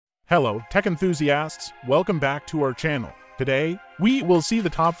Hello, tech enthusiasts. Welcome back to our channel. Today, we will see the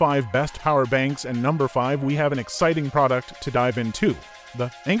top 5 best power banks, and number 5, we have an exciting product to dive into. The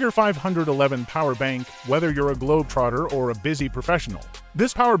Anker 511 power bank. Whether you're a globetrotter or a busy professional,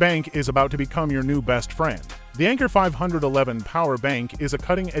 this power bank is about to become your new best friend. The Anker 511 power bank is a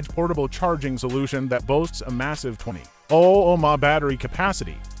cutting-edge portable charging solution that boasts a massive 20 mAh battery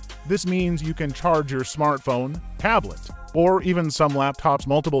capacity. This means you can charge your smartphone, tablet, or even some laptops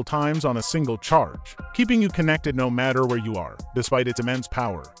multiple times on a single charge, keeping you connected no matter where you are. Despite its immense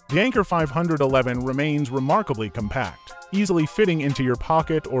power, the Anker 511 remains remarkably compact, easily fitting into your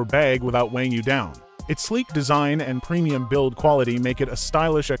pocket or bag without weighing you down. Its sleek design and premium build quality make it a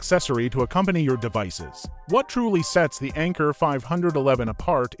stylish accessory to accompany your devices. What truly sets the Anker 511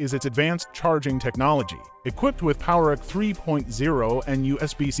 apart is its advanced charging technology. Equipped with PowerCore 3.0 and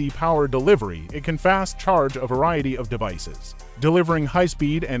USB-C power delivery, it can fast charge a variety of devices, delivering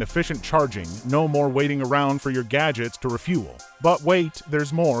high-speed and efficient charging. No more waiting around for your gadgets to refuel. But wait,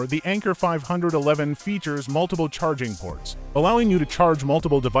 there's more. The Anker 511 features multiple charging ports, allowing you to charge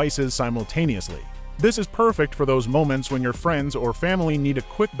multiple devices simultaneously. This is perfect for those moments when your friends or family need a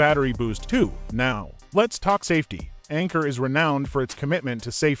quick battery boost too. Now, let's talk safety. Anker is renowned for its commitment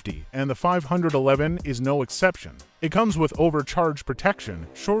to safety, and the 511 is no exception. It comes with overcharge protection,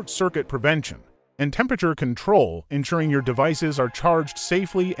 short-circuit prevention, and temperature control, ensuring your devices are charged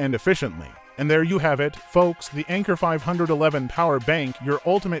safely and efficiently. And there you have it, folks, the Anker 511 power bank, your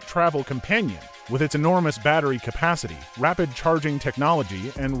ultimate travel companion. With its enormous battery capacity, rapid charging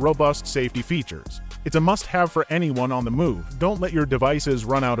technology, and robust safety features, it's a must-have for anyone on the move. Don't let your devices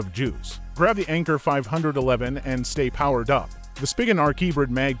run out of juice. Grab the Anker 511 and stay powered up. The Spigen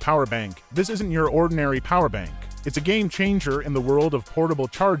Hybrid Mag Power Bank. This isn't your ordinary power bank. It's a game changer in the world of portable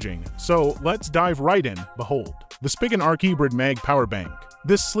charging, so let's dive right in. Behold, the Spigen Hybrid Mag Power Bank.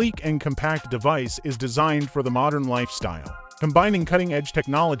 This sleek and compact device is designed for the modern lifestyle, combining cutting-edge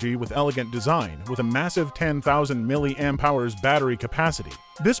technology with elegant design. With a massive 10,000 mAh battery capacity,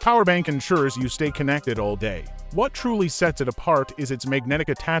 this power bank ensures you stay connected all day. What truly sets it apart is its magnetic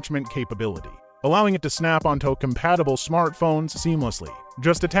attachment capability, allowing it to snap onto compatible smartphones seamlessly.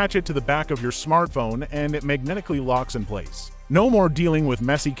 Just attach it to the back of your smartphone and it magnetically locks in place. No more dealing with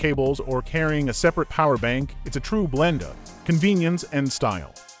messy cables or carrying a separate power bank. It's a true blend of convenience and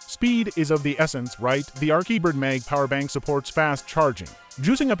style. Speed is of the essence, right? The Hybrid Mag Power Bank supports fast charging,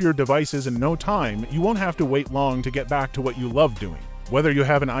 juicing up your devices in no time. You won't have to wait long to get back to what you love doing. Whether you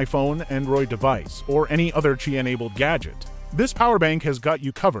have an iPhone, Android device, or any other Qi-enabled gadget, this power bank has got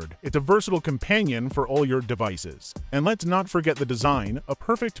you covered. It's a versatile companion for all your devices. And let's not forget the design, a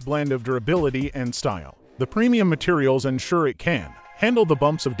perfect blend of durability and style. The premium materials ensure it can handle the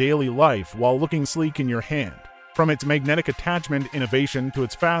bumps of daily life while looking sleek in your hand. From its magnetic attachment innovation to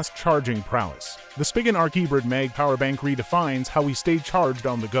its fast charging prowess, the Spigen Hybrid Mag Power Bank redefines how we stay charged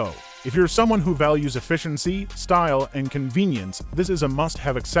on the go. If you're someone who values efficiency, style, and convenience, this is a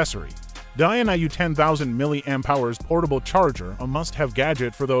must-have accessory. The INIU 10,000 mAh portable charger, a must-have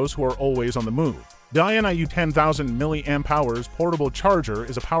gadget for those who are always on the move. The INIU 10,000 mAh portable charger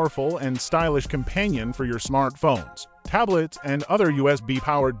is a powerful and stylish companion for your smartphones, tablets, and other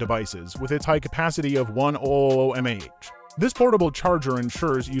USB-powered devices. With its high capacity of 1,000 mAh. This portable charger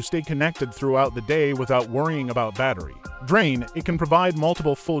ensures you stay connected throughout the day without worrying about battery drain. It can provide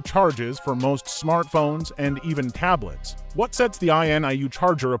multiple full charges for most smartphones and even tablets. What sets the INIU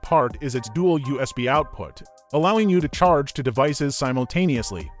charger apart is its dual USB output, allowing you to charge two devices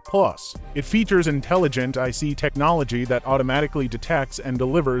simultaneously. Plus, it features intelligent IC technology that automatically detects and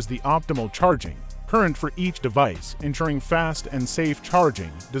delivers the optimal charging current for each device, ensuring fast and safe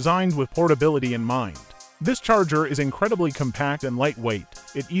charging, designed with portability in mind. This charger is incredibly compact and lightweight.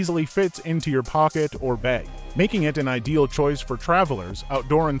 It easily fits into your pocket or bag, making it an ideal choice for travelers,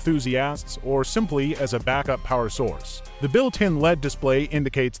 outdoor enthusiasts, or simply as a backup power source. The built-in LED display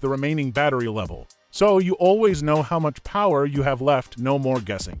indicates the remaining battery level, so you always know how much power you have left. No more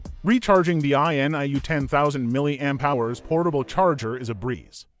guessing. Recharging the INIU 10,000 mAh portable charger is a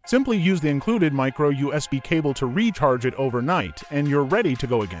breeze. Simply use the included micro USB cable to recharge it overnight, and you're ready to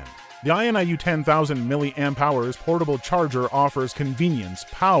go again. The INIU 10,000 mAh portable charger offers convenience,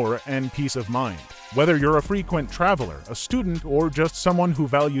 power, and peace of mind. Whether you're a frequent traveler, a student, or just someone who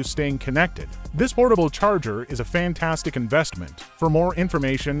values staying connected, this portable charger is a fantastic investment. For more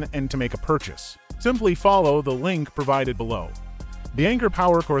information and to make a purchase, simply follow the link provided below. The Anker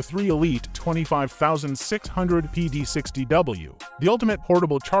PowerCore 3 Elite 25600 PD60W, the ultimate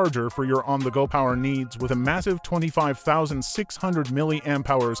portable charger for your on-the-go power needs with a massive 25,600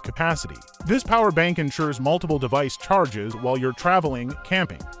 mAh capacity. This power bank ensures multiple device charges while you're traveling,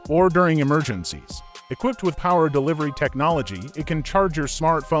 camping, or during emergencies. Equipped with power delivery technology, it can charge your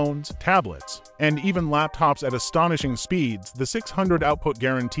smartphones, tablets, and even laptops at astonishing speeds. The 600 output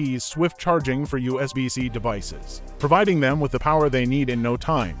guarantees swift charging for USB-C devices, providing them with the power they need in no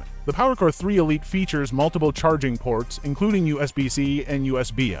time. The PowerCore 3 Elite features multiple charging ports, including USB-C and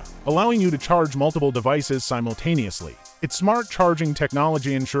USB-A, allowing you to charge multiple devices simultaneously. Its smart charging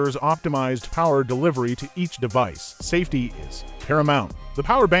technology ensures optimized power delivery to each device. Safety is paramount. The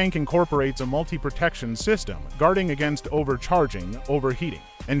power bank incorporates a multi-protection system, guarding against overcharging, overheating,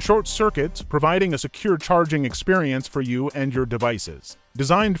 and short circuits, providing a secure charging experience for you and your devices.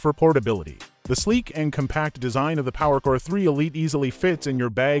 Designed for portability, the sleek and compact design of the PowerCore 3 Elite easily fits in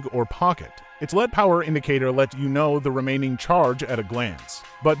your bag or pocket. Its LED power indicator lets you know the remaining charge at a glance.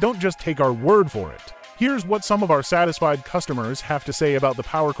 But don't just take our word for it. Here's what some of our satisfied customers have to say about the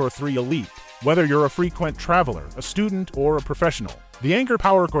PowerCore 3 Elite. Whether you're a frequent traveler, a student, or a professional, the Anker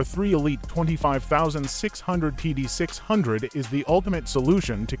PowerCore 3 Elite 25600 PD600 is the ultimate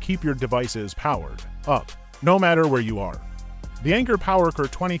solution to keep your devices powered up, no matter where you are. The Anker PowerCore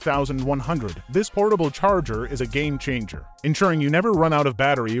 20100, this portable charger is a game changer, ensuring you never run out of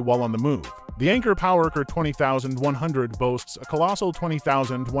battery while on the move. The Anker PowerCore 20100 boasts a colossal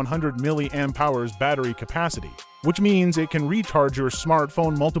 20,100 mAh battery capacity, which means it can recharge your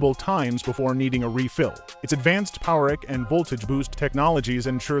smartphone multiple times before needing a refill. Its advanced PowerCore and voltage boost technologies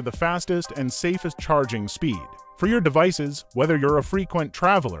ensure the fastest and safest charging speed. For your devices, whether you're a frequent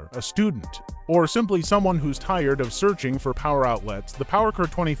traveler, a student, or simply someone who's tired of searching for power outlets, the PowerCore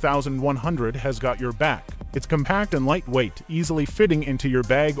 20100 has got your back. It's compact and lightweight, easily fitting into your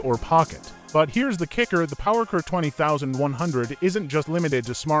bag or pocket. But here's the kicker, the PowerCore 20100 isn't just limited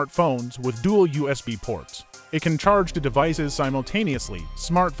to smartphones with dual USB ports. It can charge to devices simultaneously: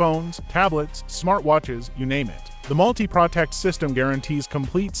 smartphones, tablets, smartwatches, you name it. The multi-protect system guarantees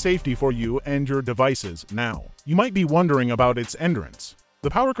complete safety for you and your devices. Now, you might be wondering about its endurance. The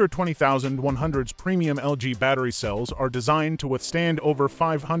PowerCore 20100's premium LG battery cells are designed to withstand over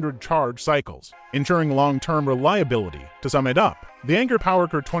 500 charge cycles, ensuring long-term reliability. To sum it up, the Anker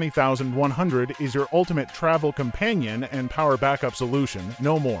PowerCore 20100 is your ultimate travel companion and power backup solution.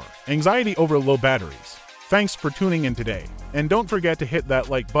 No more anxiety over low batteries. Thanks for tuning in today, and don't forget to hit that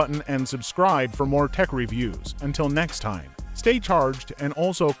like button and subscribe for more tech reviews. Until next time, stay charged and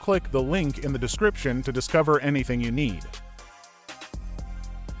also click the link in the description to discover anything you need.